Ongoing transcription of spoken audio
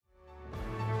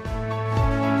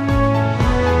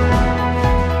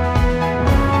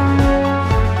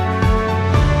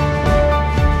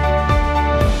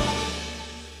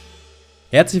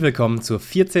Herzlich willkommen zur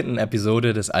 14.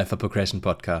 Episode des Alpha Progression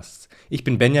Podcasts. Ich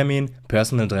bin Benjamin,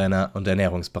 Personal Trainer und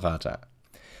Ernährungsberater.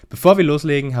 Bevor wir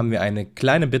loslegen, haben wir eine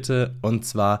kleine Bitte, und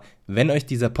zwar, wenn euch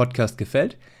dieser Podcast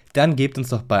gefällt, dann gebt uns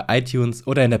doch bei iTunes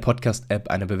oder in der Podcast-App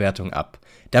eine Bewertung ab.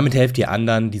 Damit helft ihr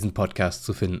anderen, diesen Podcast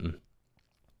zu finden.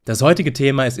 Das heutige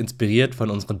Thema ist inspiriert von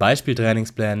unseren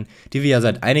Beispieltrainingsplänen, die wir ja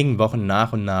seit einigen Wochen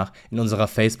nach und nach in unserer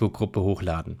Facebook-Gruppe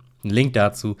hochladen. Einen Link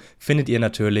dazu findet ihr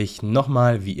natürlich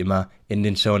nochmal wie immer in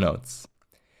den Shownotes.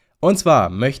 Und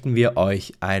zwar möchten wir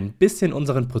euch ein bisschen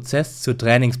unseren Prozess zur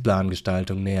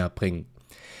Trainingsplangestaltung näher bringen.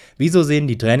 Wieso sehen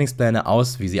die Trainingspläne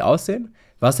aus, wie sie aussehen?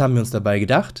 Was haben wir uns dabei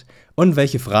gedacht? Und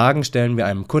welche Fragen stellen wir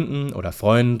einem Kunden oder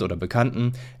Freund oder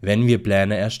Bekannten, wenn wir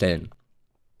Pläne erstellen?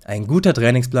 Ein guter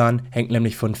Trainingsplan hängt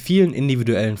nämlich von vielen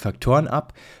individuellen Faktoren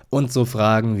ab und so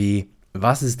Fragen wie: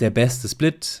 Was ist der beste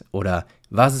Split oder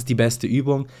was ist die beste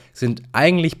Übung, sind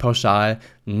eigentlich pauschal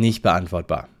nicht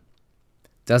beantwortbar.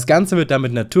 Das Ganze wird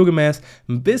damit naturgemäß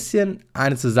ein bisschen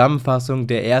eine Zusammenfassung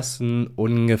der ersten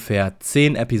ungefähr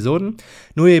 10 Episoden,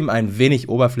 nur eben ein wenig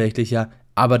oberflächlicher,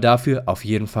 aber dafür auf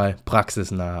jeden Fall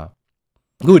praxisnaher.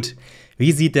 Gut,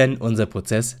 wie sieht denn unser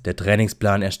Prozess der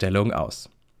Trainingsplanerstellung aus?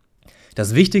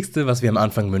 Das Wichtigste, was wir am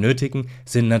Anfang benötigen,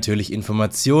 sind natürlich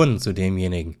Informationen zu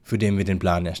demjenigen, für den wir den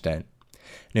Plan erstellen.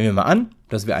 Nehmen wir mal an,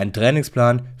 dass wir einen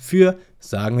Trainingsplan für,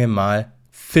 sagen wir mal,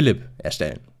 Philipp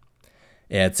erstellen.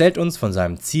 Er erzählt uns von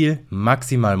seinem Ziel,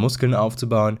 maximal Muskeln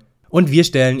aufzubauen, und wir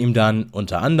stellen ihm dann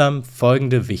unter anderem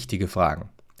folgende wichtige Fragen.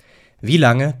 Wie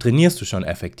lange trainierst du schon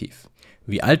effektiv?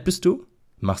 Wie alt bist du?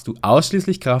 Machst du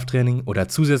ausschließlich Krafttraining oder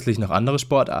zusätzlich noch andere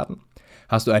Sportarten?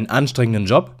 Hast du einen anstrengenden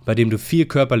Job, bei dem du viel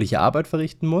körperliche Arbeit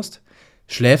verrichten musst?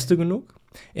 Schläfst du genug?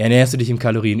 Ernährst du dich im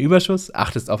Kalorienüberschuss,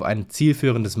 achtest auf ein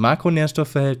zielführendes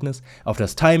Makronährstoffverhältnis, auf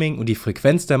das Timing und die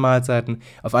Frequenz der Mahlzeiten,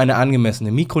 auf eine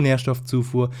angemessene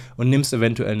Mikronährstoffzufuhr und nimmst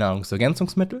eventuell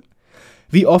Nahrungsergänzungsmittel?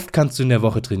 Wie oft kannst du in der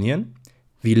Woche trainieren?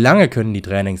 Wie lange können die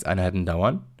Trainingseinheiten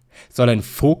dauern? Soll ein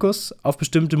Fokus auf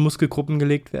bestimmte Muskelgruppen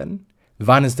gelegt werden?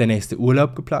 Wann ist der nächste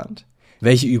Urlaub geplant?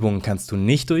 Welche Übungen kannst du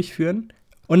nicht durchführen?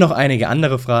 Und noch einige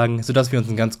andere Fragen, sodass wir uns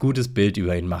ein ganz gutes Bild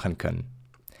über ihn machen können.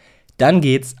 Dann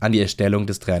geht's an die Erstellung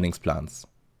des Trainingsplans.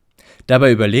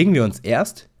 Dabei überlegen wir uns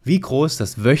erst, wie groß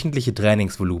das wöchentliche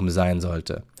Trainingsvolumen sein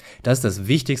sollte. Das ist das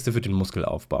Wichtigste für den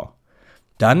Muskelaufbau.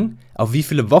 Dann, auf wie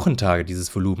viele Wochentage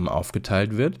dieses Volumen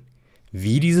aufgeteilt wird,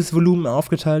 wie dieses Volumen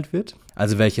aufgeteilt wird,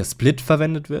 also welcher Split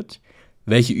verwendet wird,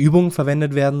 welche Übungen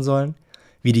verwendet werden sollen,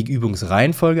 wie die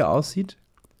Übungsreihenfolge aussieht,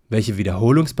 welche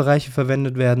Wiederholungsbereiche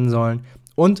verwendet werden sollen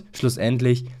und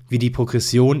schlussendlich, wie die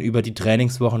Progression über die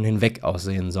Trainingswochen hinweg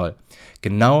aussehen soll.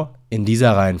 Genau in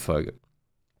dieser Reihenfolge.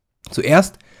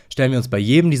 Zuerst stellen wir uns bei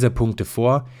jedem dieser Punkte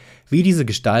vor, wie diese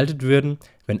gestaltet würden,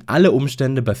 wenn alle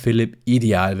Umstände bei Philipp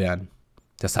ideal wären.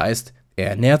 Das heißt, er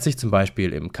ernährt sich zum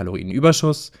Beispiel im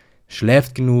Kalorienüberschuss,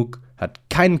 schläft genug, hat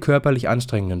keinen körperlich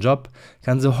anstrengenden Job,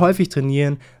 kann so häufig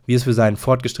trainieren, wie es für seinen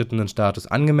fortgeschrittenen Status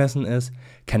angemessen ist,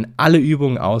 kann alle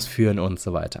Übungen ausführen und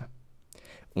so weiter.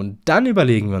 Und dann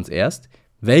überlegen wir uns erst,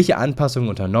 welche Anpassungen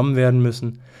unternommen werden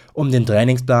müssen, um den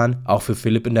Trainingsplan auch für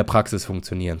Philipp in der Praxis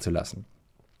funktionieren zu lassen.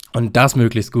 Und das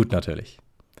möglichst gut natürlich.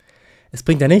 Es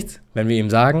bringt ja nichts, wenn wir ihm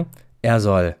sagen, er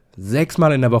soll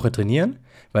 6-mal in der Woche trainieren,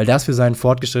 weil das für seinen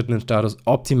fortgeschrittenen Status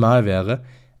optimal wäre,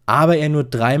 aber er nur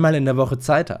 3-mal in der Woche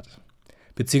Zeit hat.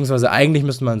 Beziehungsweise eigentlich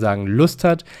müsste man sagen, Lust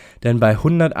hat, denn bei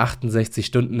 168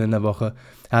 Stunden in der Woche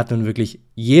hat nun wirklich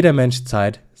jeder Mensch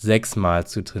Zeit, 6-mal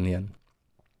zu trainieren.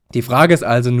 Die Frage ist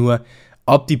also nur,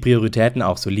 ob die Prioritäten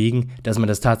auch so liegen, dass man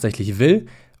das tatsächlich will,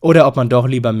 oder ob man doch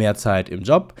lieber mehr Zeit im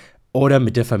Job oder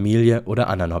mit der Familie oder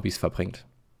anderen Hobbys verbringt.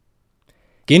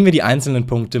 Gehen wir die einzelnen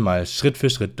Punkte mal Schritt für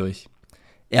Schritt durch.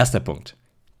 Erster Punkt: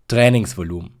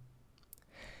 Trainingsvolumen.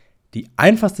 Die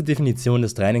einfachste Definition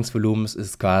des Trainingsvolumens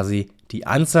ist quasi die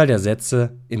Anzahl der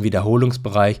Sätze im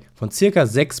Wiederholungsbereich von ca.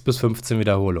 6 bis 15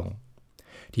 Wiederholungen.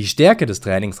 Die Stärke des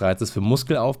Trainingsreizes für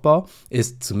Muskelaufbau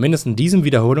ist zumindest in diesem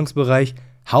Wiederholungsbereich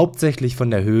hauptsächlich von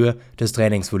der Höhe des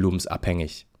Trainingsvolumens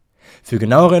abhängig. Für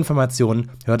genauere Informationen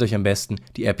hört euch am besten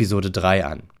die Episode 3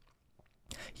 an.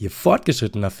 Je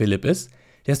fortgeschrittener Philipp ist,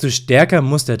 desto stärker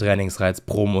muss der Trainingsreiz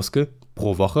pro Muskel,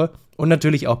 pro Woche und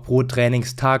natürlich auch pro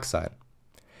Trainingstag sein.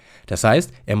 Das heißt,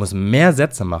 er muss mehr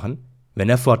Sätze machen, wenn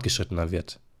er fortgeschrittener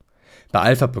wird. Bei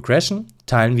Alpha Progression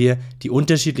teilen wir die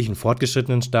unterschiedlichen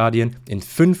fortgeschrittenen Stadien in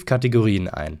 5 Kategorien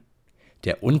ein.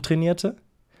 Der Untrainierte,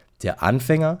 der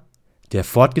Anfänger, der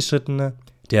Fortgeschrittene,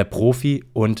 der Profi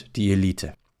und die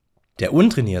Elite. Der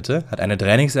Untrainierte hat eine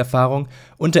Trainingserfahrung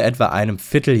unter etwa einem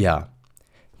Vierteljahr.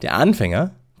 Der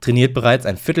Anfänger trainiert bereits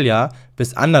ein Vierteljahr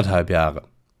bis 1,5 Jahre.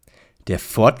 Der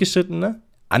Fortgeschrittene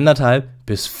 1,5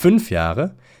 bis 5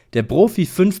 Jahre, der Profi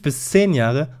 5 bis 10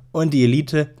 Jahre und die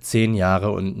Elite 10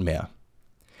 Jahre und mehr.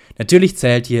 Natürlich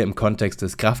zählt hier im Kontext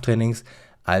des Krafttrainings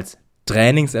als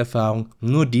Trainingserfahrung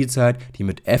nur die Zeit, die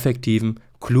mit effektivem,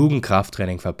 klugen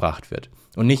Krafttraining verbracht wird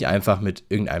und nicht einfach mit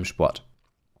irgendeinem Sport.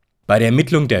 Bei der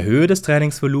Ermittlung der Höhe des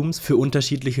Trainingsvolumens für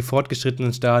unterschiedliche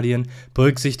fortgeschrittene Stadien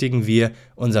berücksichtigen wir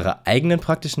unsere eigenen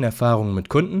praktischen Erfahrungen mit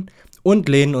Kunden und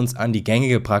lehnen uns an die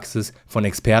gängige Praxis von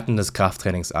Experten des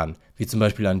Krafttrainings an, wie zum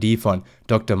Beispiel an die von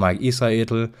Dr. Mike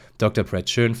Israel, Dr. Brett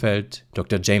Schönfeld,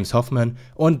 Dr. James Hoffman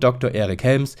und Dr. Eric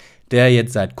Helms, der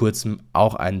jetzt seit kurzem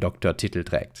auch einen Doktortitel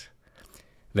trägt.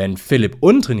 Wenn Philipp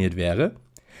untrainiert wäre,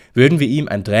 würden wir ihm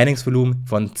ein Trainingsvolumen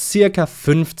von ca.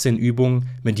 15 Übungen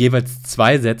mit jeweils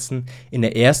 2 Sätzen in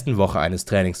der ersten Woche eines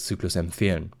Trainingszyklus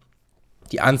empfehlen.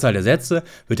 Die Anzahl der Sätze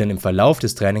wird dann im Verlauf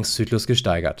des Trainingszyklus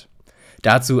gesteigert.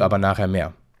 Dazu aber nachher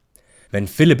mehr. Wenn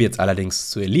Philipp jetzt allerdings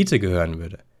zur Elite gehören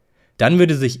würde, dann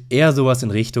würde sich eher sowas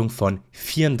in Richtung von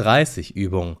 34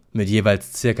 Übungen mit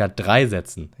jeweils ca. 3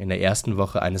 Sätzen in der ersten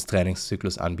Woche eines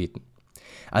Trainingszyklus anbieten.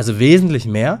 Also wesentlich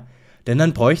mehr, denn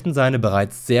dann bräuchten seine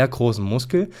bereits sehr großen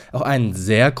Muskeln auch einen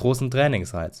sehr großen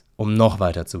Trainingsreiz, um noch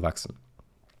weiter zu wachsen.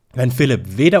 Wenn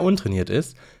Philipp weder untrainiert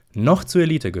ist, noch zur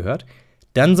Elite gehört,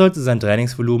 dann sollte sein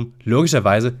Trainingsvolumen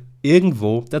logischerweise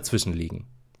irgendwo dazwischen liegen.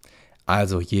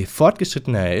 Also je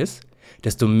fortgeschrittener er ist,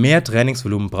 desto mehr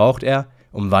Trainingsvolumen braucht er,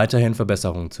 um weiterhin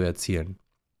Verbesserungen zu erzielen.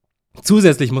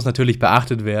 Zusätzlich muss natürlich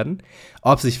beachtet werden,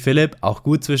 ob sich Philipp auch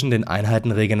gut zwischen den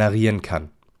Einheiten regenerieren kann.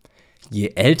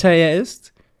 Je älter er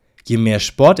ist, je mehr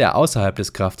Sport er außerhalb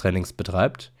des Krafttrainings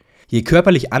betreibt, je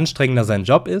körperlich anstrengender sein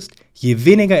Job ist, je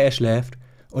weniger er schläft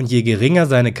und je geringer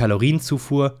seine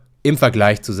Kalorienzufuhr im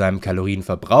Vergleich zu seinem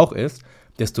Kalorienverbrauch ist,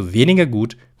 desto weniger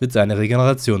gut wird seine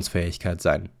Regenerationsfähigkeit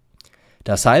sein.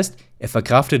 Das heißt, er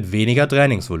verkraftet weniger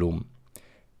Trainingsvolumen.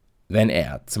 Wenn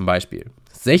er zum Beispiel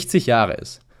 60 Jahre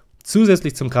ist,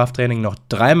 zusätzlich zum Krafttraining noch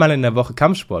 3-mal in der Woche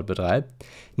Kampfsport betreibt,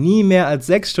 nie mehr als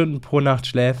 6 Stunden pro Nacht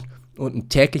schläft und ein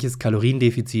tägliches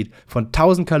Kaloriendefizit von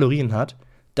 1000 Kalorien hat,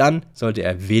 dann sollte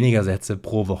er weniger Sätze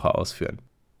pro Woche ausführen.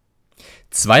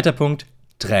 Zweiter Punkt,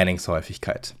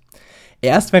 Trainingshäufigkeit.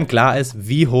 Erst wenn klar ist,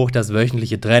 wie hoch das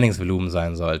wöchentliche Trainingsvolumen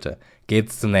sein sollte, geht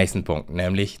es zum nächsten Punkt,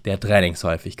 nämlich der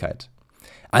Trainingshäufigkeit.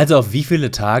 Also auf wie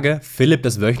viele Tage Philipp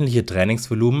das wöchentliche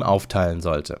Trainingsvolumen aufteilen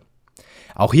sollte.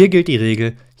 Auch hier gilt die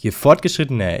Regel, je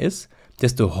fortgeschrittener er ist,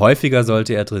 desto häufiger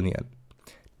sollte er trainieren.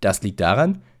 Das liegt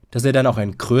daran, dass er dann auch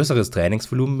ein größeres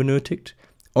Trainingsvolumen benötigt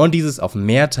und dieses auf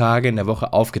mehr Tage in der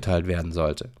Woche aufgeteilt werden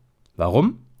sollte.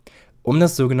 Warum? Um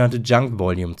das sogenannte Junk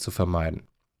Volume zu vermeiden.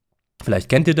 Vielleicht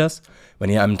kennt ihr das, wenn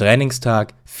ihr am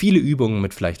Trainingstag viele Übungen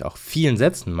mit vielleicht auch vielen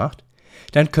Sätzen macht,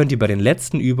 dann könnt ihr bei den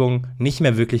letzten Übungen nicht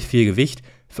mehr wirklich viel Gewicht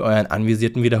für euren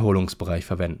anvisierten Wiederholungsbereich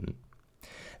verwenden.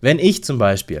 Wenn ich zum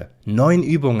Beispiel 9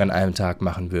 Übungen an einem Tag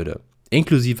machen würde,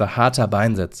 inklusive harter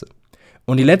Beinsätze,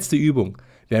 und die letzte Übung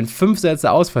wären 5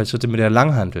 Sätze Ausfallschritte mit der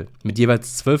Langhantel mit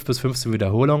jeweils 12 bis 15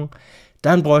 Wiederholungen,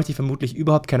 dann bräuchte ich vermutlich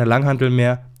überhaupt keine Langhantel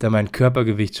mehr, da mein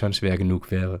Körpergewicht schon schwer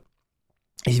genug wäre.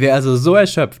 Ich wäre also so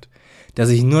erschöpft, dass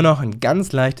ich nur noch ein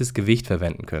ganz leichtes Gewicht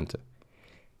verwenden könnte.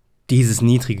 Dieses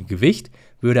niedrige Gewicht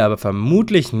würde aber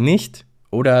vermutlich nicht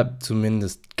oder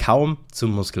zumindest kaum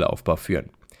zum Muskelaufbau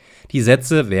führen. Die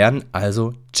Sätze wären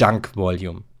also Junk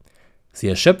Volume. Sie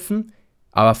erschöpfen,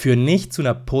 aber führen nicht zu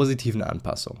einer positiven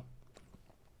Anpassung.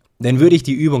 Denn würde ich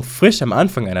die Übung frisch am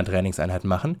Anfang einer Trainingseinheit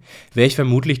machen, wäre ich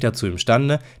vermutlich dazu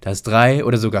imstande, das 3-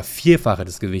 oder sogar 4-fache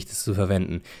des Gewichtes zu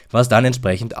verwenden, was dann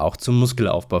entsprechend auch zum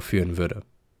Muskelaufbau führen würde.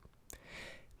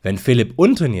 Wenn Philipp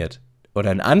untrainiert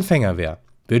oder ein Anfänger wäre,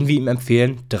 würden wir ihm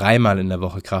empfehlen, 3-mal in der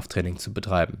Woche Krafttraining zu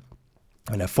betreiben.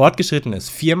 Wenn er fortgeschritten ist,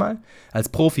 4-mal, als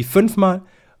Profi 5-mal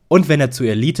und wenn er zur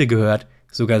Elite gehört,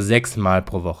 sogar 6-mal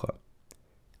pro Woche.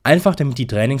 Einfach damit die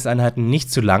Trainingseinheiten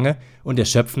nicht zu lange und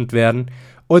erschöpfend werden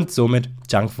und somit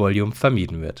Junk Volume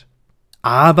vermieden wird.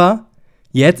 Aber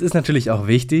jetzt ist natürlich auch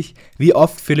wichtig, wie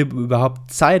oft Philipp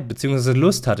überhaupt Zeit bzw.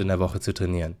 Lust hat, in der Woche zu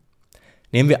trainieren.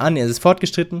 Nehmen wir an, er ist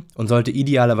fortgeschritten und sollte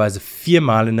idealerweise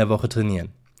 4-mal in der Woche trainieren.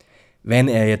 Wenn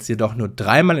er jetzt jedoch nur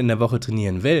 3-mal in der Woche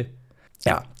trainieren will,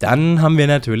 ja, dann haben wir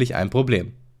natürlich ein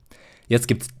Problem. Jetzt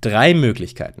gibt es 3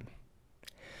 Möglichkeiten.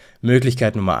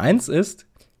 Möglichkeit Nummer 1 ist,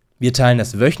 wir teilen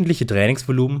das wöchentliche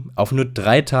Trainingsvolumen auf nur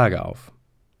 3 Tage auf.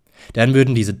 Dann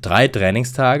würden diese 3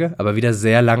 Trainingstage aber wieder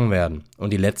sehr lang werden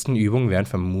und die letzten Übungen wären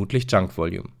vermutlich Junk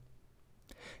Volume.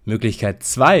 Möglichkeit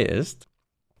 2 ist,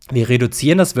 wir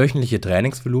reduzieren das wöchentliche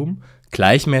Trainingsvolumen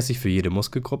gleichmäßig für jede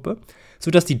Muskelgruppe,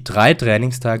 sodass die 3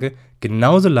 Trainingstage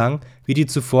genauso lang wie die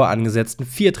zuvor angesetzten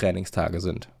 4 Trainingstage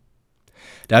sind.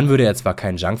 Dann würde er zwar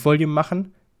kein Junk Volume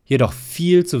machen, jedoch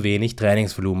viel zu wenig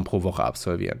Trainingsvolumen pro Woche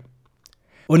absolvieren.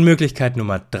 Und Möglichkeit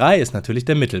Nummer 3 ist natürlich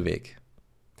der Mittelweg.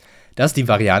 Das ist die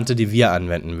Variante, die wir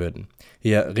anwenden würden.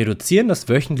 Wir reduzieren das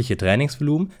wöchentliche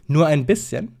Trainingsvolumen nur ein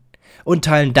bisschen und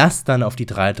teilen das dann auf die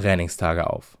 3 Trainingstage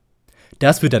auf.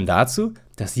 Das führt dann dazu,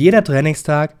 dass jeder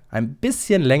Trainingstag ein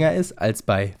bisschen länger ist als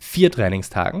bei 4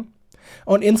 Trainingstagen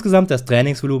und insgesamt das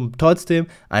Trainingsvolumen trotzdem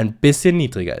ein bisschen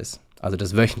niedriger ist, also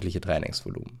das wöchentliche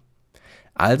Trainingsvolumen.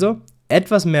 Also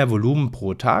etwas mehr Volumen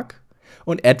pro Tag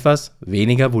und etwas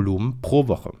weniger Volumen pro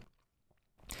Woche.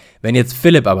 Wenn jetzt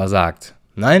Philipp aber sagt,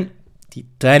 nein, die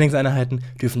Trainingseinheiten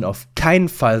dürfen auf keinen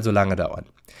Fall so lange dauern.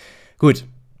 Gut,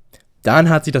 dann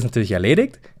hat sich das natürlich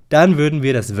erledigt. Dann würden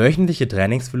wir das wöchentliche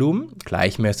Trainingsvolumen,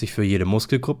 gleichmäßig für jede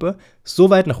Muskelgruppe, so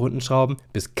weit nach unten schrauben,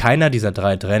 bis keiner dieser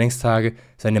 3 Trainingstage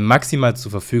seine maximal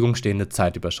zur Verfügung stehende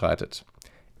Zeit überschreitet.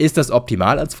 Ist das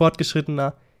optimal als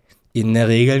Fortgeschrittener? In der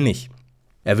Regel nicht.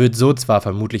 Er wird so zwar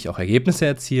vermutlich auch Ergebnisse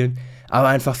erzielen, aber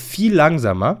einfach viel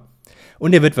langsamer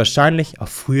und er wird wahrscheinlich auch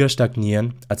früher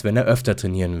stagnieren, als wenn er öfter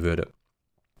trainieren würde.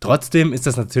 Trotzdem ist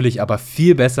das natürlich aber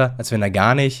viel besser, als wenn er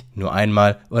gar nicht, nur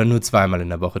einmal oder nur zweimal in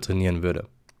der Woche trainieren würde.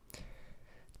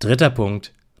 3.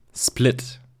 Punkt,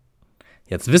 Split.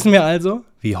 Jetzt wissen wir also,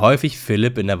 wie häufig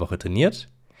Philipp in der Woche trainiert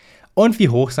und wie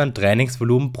hoch sein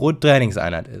Trainingsvolumen pro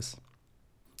Trainingseinheit ist.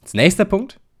 Als nächster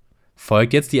Punkt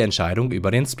folgt jetzt die Entscheidung über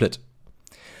den Split.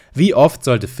 Wie oft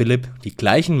sollte Philipp die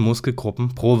gleichen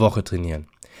Muskelgruppen pro Woche trainieren?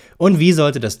 Und wie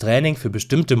sollte das Training für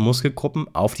bestimmte Muskelgruppen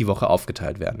auf die Woche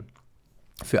aufgeteilt werden?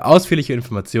 Für ausführliche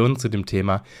Informationen zu dem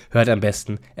Thema hört am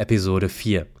besten Episode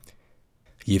 4.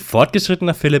 Je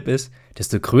fortgeschrittener Philipp ist,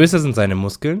 desto größer sind seine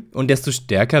Muskeln und desto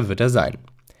stärker wird er sein.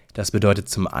 Das bedeutet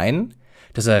zum einen,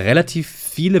 dass er relativ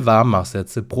viele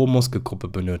Warmmachsätze pro Muskelgruppe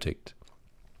benötigt.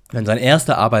 Wenn sein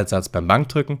erster Arbeitssatz beim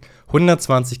Bankdrücken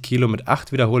 120 Kilo mit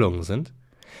 8 Wiederholungen sind,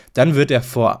 dann wird er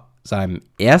vor seinem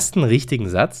ersten richtigen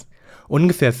Satz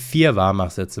ungefähr 4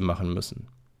 Warmmachsätze machen müssen.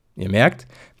 Ihr merkt,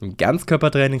 ein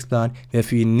Ganzkörpertrainingsplan wäre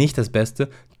für ihn nicht das Beste,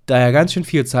 da er ganz schön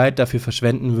viel Zeit dafür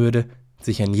verschwenden würde,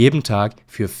 sich an jedem Tag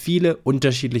für viele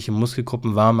unterschiedliche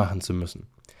Muskelgruppen warm machen zu müssen.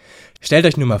 Stellt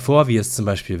euch nur mal vor, wie es zum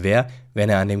Beispiel wäre, wenn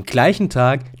er an dem gleichen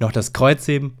Tag noch das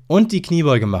Kreuzheben und die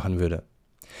Kniebeuge machen würde.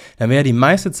 Dann wäre er die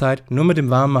meiste Zeit nur mit dem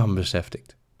Warmmachen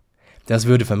beschäftigt. Das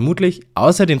würde vermutlich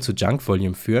außerdem zu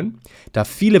Junk-Volume führen, da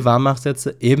viele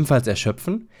Warmmachsätze ebenfalls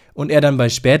erschöpfen und er dann bei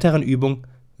späteren Übungen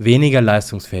weniger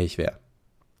leistungsfähig wäre.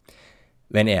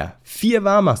 Wenn er 4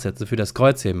 Warmmachsätze für das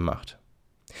Kreuzheben macht,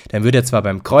 dann würde er zwar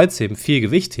beim Kreuzheben viel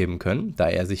Gewicht heben können, da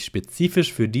er sich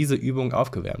spezifisch für diese Übung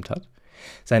aufgewärmt hat.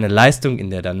 Seine Leistung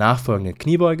in der danach folgenden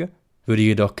Kniebeuge würde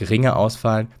jedoch geringer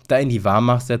ausfallen, da ihn die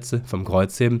Warmmachsätze vom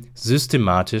Kreuzheben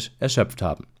systematisch erschöpft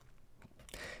haben.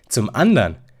 Zum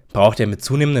anderen braucht er mit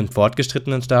zunehmendem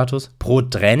fortgeschrittenen Status pro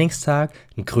Trainingstag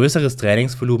ein größeres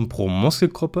Trainingsvolumen pro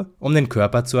Muskelgruppe, um den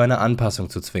Körper zu einer Anpassung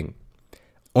zu zwingen.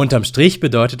 Unterm Strich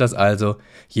bedeutet das also,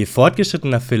 je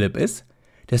fortgeschrittener Philipp ist,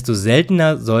 desto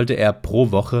seltener sollte er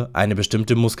pro Woche eine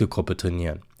bestimmte Muskelgruppe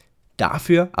trainieren.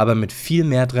 Dafür aber mit viel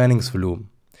mehr Trainingsvolumen.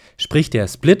 Sprich, der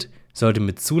Split sollte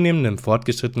mit zunehmendem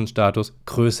fortgeschrittenen Status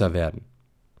größer werden.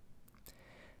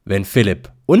 Wenn Philipp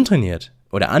untrainiert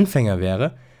oder Anfänger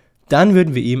wäre, dann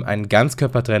würden wir ihm einen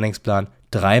Ganzkörpertrainingsplan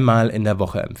 3-mal in der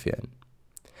Woche empfehlen.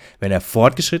 Wenn er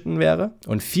fortgeschritten wäre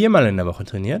und 4-mal in der Woche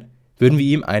trainiert, würden wir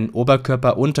ihm einen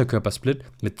Oberkörper-Unterkörper-Split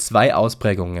mit 2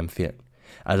 Ausprägungen empfehlen.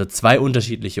 Also 2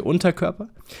 unterschiedliche Unterkörper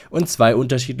und 2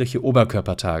 unterschiedliche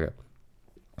Oberkörpertage.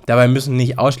 Dabei müssen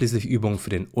nicht ausschließlich Übungen für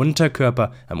den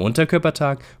Unterkörper am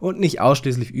Unterkörpertag und nicht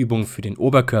ausschließlich Übungen für den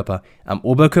Oberkörper am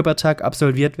Oberkörpertag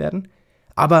absolviert werden,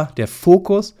 aber der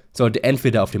Fokus sollte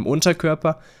entweder auf dem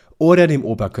Unterkörper oder dem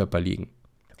Oberkörper liegen.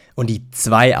 Und die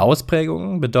 2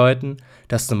 Ausprägungen bedeuten,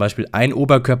 dass zum Beispiel ein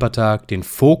Oberkörpertag den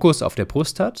Fokus auf der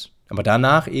Brust hat, aber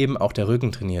danach eben auch der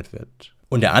Rücken trainiert wird.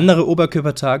 Und der andere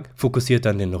Oberkörpertag fokussiert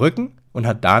dann den Rücken und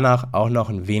hat danach auch noch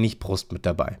ein wenig Brust mit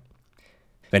dabei.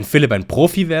 Wenn Philipp ein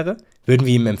Profi wäre, würden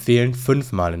wir ihm empfehlen,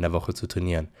 5-mal in der Woche zu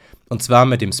trainieren. Und zwar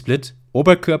mit dem Split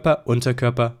Oberkörper,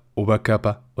 Unterkörper,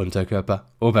 Oberkörper, Unterkörper,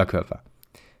 Oberkörper.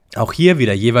 Auch hier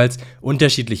wieder jeweils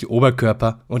unterschiedliche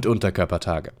Oberkörper- und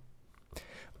Unterkörpertage.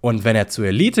 Und wenn er zur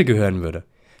Elite gehören würde,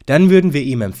 dann würden wir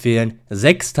ihm empfehlen,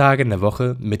 6 Tage in der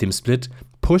Woche mit dem Split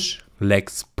Push,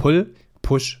 Legs, Pull,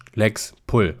 Push, Legs,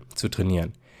 Pull zu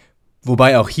trainieren.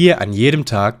 Wobei auch hier an jedem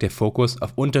Tag der Fokus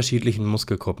auf unterschiedlichen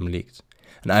Muskelgruppen liegt.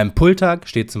 An einem Pull-Tag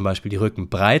steht zum Beispiel die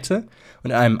Rückenbreite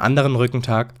und an einem anderen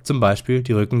Rückentag zum Beispiel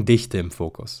die Rückendichte im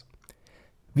Fokus.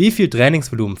 Wie viel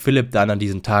Trainingsvolumen Philipp dann an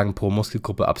diesen Tagen pro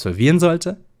Muskelgruppe absolvieren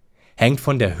sollte, hängt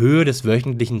von der Höhe des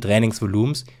wöchentlichen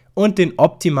Trainingsvolumens und den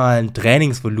optimalen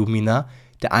Trainingsvolumina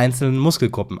der einzelnen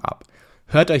Muskelgruppen ab.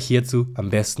 Hört euch hierzu am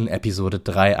besten Episode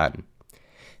 3 an.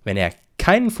 Wenn er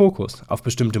keinen Fokus auf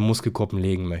bestimmte Muskelgruppen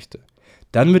legen möchte,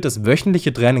 dann wird das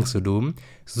wöchentliche Trainingsvolumen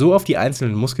so auf die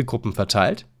einzelnen Muskelgruppen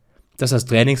verteilt, dass das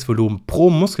Trainingsvolumen pro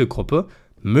Muskelgruppe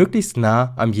möglichst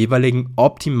nah am jeweiligen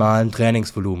optimalen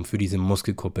Trainingsvolumen für diese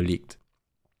Muskelgruppe liegt.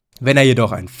 Wenn er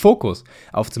jedoch einen Fokus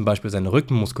auf zum Beispiel seine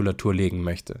Rückenmuskulatur legen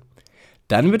möchte,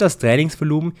 dann wird das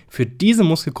Trainingsvolumen für diese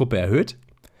Muskelgruppe erhöht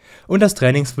und das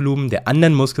Trainingsvolumen der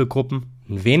anderen Muskelgruppen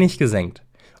ein wenig gesenkt,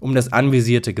 um das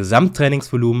anvisierte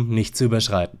Gesamttrainingsvolumen nicht zu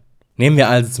überschreiten. Nehmen wir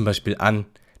also zum Beispiel an,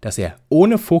 dass er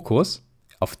ohne Fokus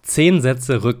auf 10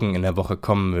 Sätze Rücken in der Woche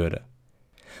kommen würde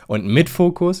und mit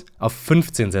Fokus auf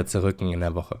 15 Sätze Rücken in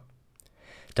der Woche.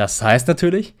 Das heißt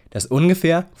natürlich, dass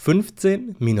ungefähr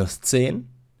 15 minus 10,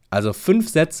 also 5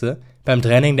 Sätze, beim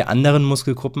Training der anderen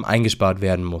Muskelgruppen eingespart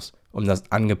werden muss, um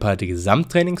das angepeilte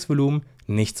Gesamttrainingsvolumen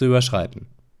nicht zu überschreiten.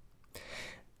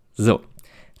 So,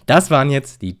 das waren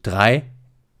jetzt die 3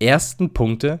 ersten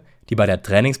Punkte, die bei der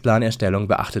Trainingsplanerstellung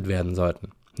beachtet werden sollten,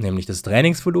 nämlich das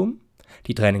Trainingsvolumen,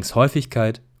 die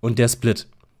Trainingshäufigkeit und der Split.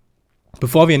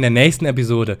 Bevor wir in der nächsten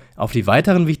Episode auf die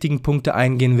weiteren wichtigen Punkte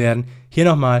eingehen werden, hier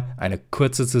nochmal eine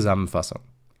kurze Zusammenfassung.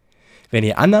 Wenn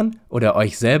ihr anderen oder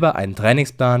euch selber einen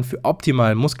Trainingsplan für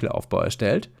optimalen Muskelaufbau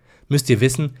erstellt, müsst ihr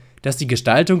wissen, dass die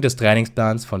Gestaltung des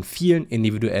Trainingsplans von vielen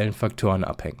individuellen Faktoren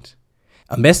abhängt.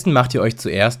 Am besten macht ihr euch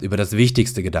zuerst über das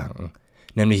Wichtigste Gedanken,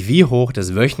 nämlich wie hoch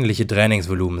das wöchentliche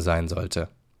Trainingsvolumen sein sollte.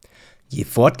 Je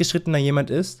fortgeschrittener jemand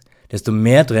ist, desto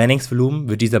mehr Trainingsvolumen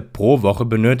wird dieser pro Woche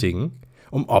benötigen,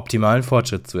 um optimalen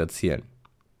Fortschritt zu erzielen.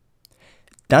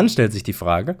 Dann stellt sich die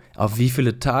Frage, auf wie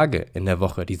viele Tage in der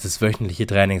Woche dieses wöchentliche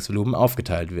Trainingsvolumen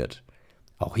aufgeteilt wird.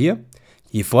 Auch hier,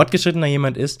 je fortgeschrittener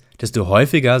jemand ist, desto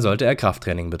häufiger sollte er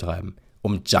Krafttraining betreiben,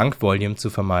 um Junk Volume zu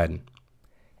vermeiden.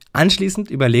 Anschließend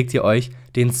überlegt ihr euch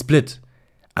den Split,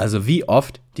 also wie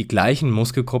oft die gleichen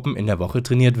Muskelgruppen in der Woche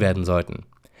trainiert werden sollten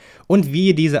und wie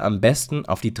ihr diese am besten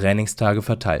auf die Trainingstage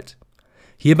verteilt.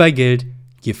 Hierbei gilt,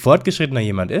 je fortgeschrittener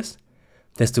jemand ist,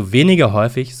 desto weniger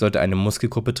häufig sollte eine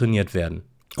Muskelgruppe trainiert werden,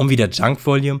 um wieder Junk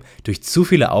Volume durch zu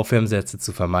viele Aufwärmsätze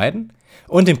zu vermeiden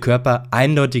und dem Körper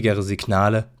eindeutigere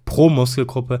Signale pro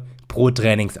Muskelgruppe pro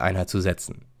Trainingseinheit zu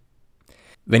setzen.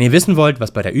 Wenn ihr wissen wollt,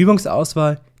 was bei der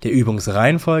Übungsauswahl, der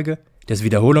Übungsreihenfolge, des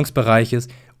Wiederholungsbereiches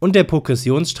und der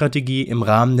Progressionsstrategie im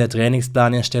Rahmen der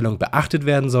Trainingsplanerstellung beachtet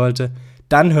werden sollte,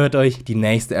 dann hört euch die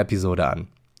nächste Episode an.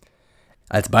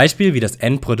 Als Beispiel, wie das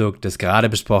Endprodukt des gerade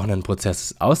besprochenen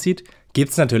Prozesses aussieht,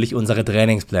 gibt es natürlich unsere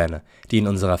Trainingspläne, die ihr in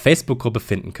unserer Facebook-Gruppe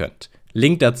finden könnt.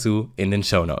 Link dazu in den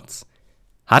Shownotes.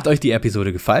 Hat euch die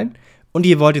Episode gefallen und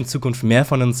ihr wollt in Zukunft mehr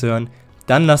von uns hören,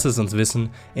 dann lasst es uns wissen,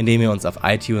 indem ihr uns auf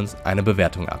iTunes eine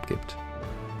Bewertung abgibt.